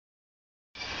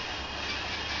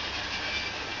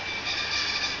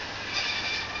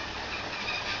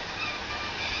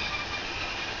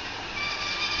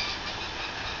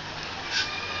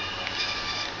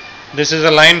This is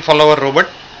a line follower robot.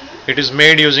 It is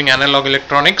made using analog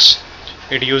electronics.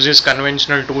 It uses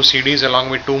conventional 2 CDs along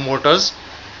with 2 motors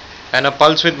and a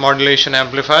pulse width modulation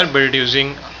amplifier built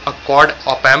using a quad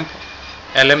op amp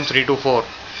LM324.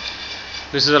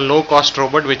 This is a low cost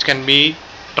robot which can be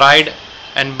tried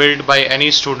and built by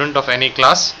any student of any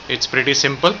class. It's pretty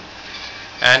simple,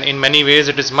 and in many ways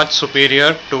it is much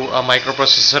superior to a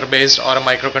microprocessor based or a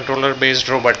microcontroller based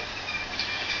robot.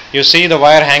 You see, the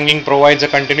wire hanging provides a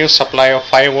continuous supply of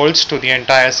 5 volts to the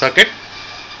entire circuit.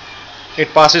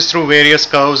 It passes through various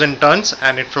curves and turns,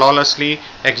 and it flawlessly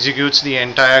executes the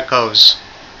entire curves.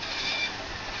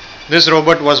 This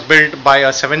robot was built by a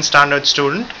 7th standard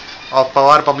student of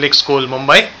Pawar Public School,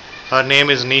 Mumbai. Her name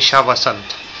is Nisha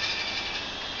Vasant.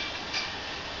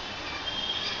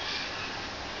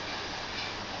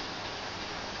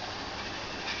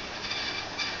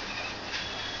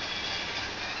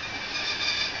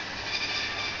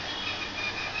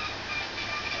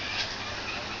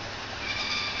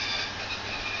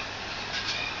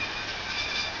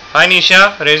 Hi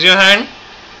Nisha, raise your hand.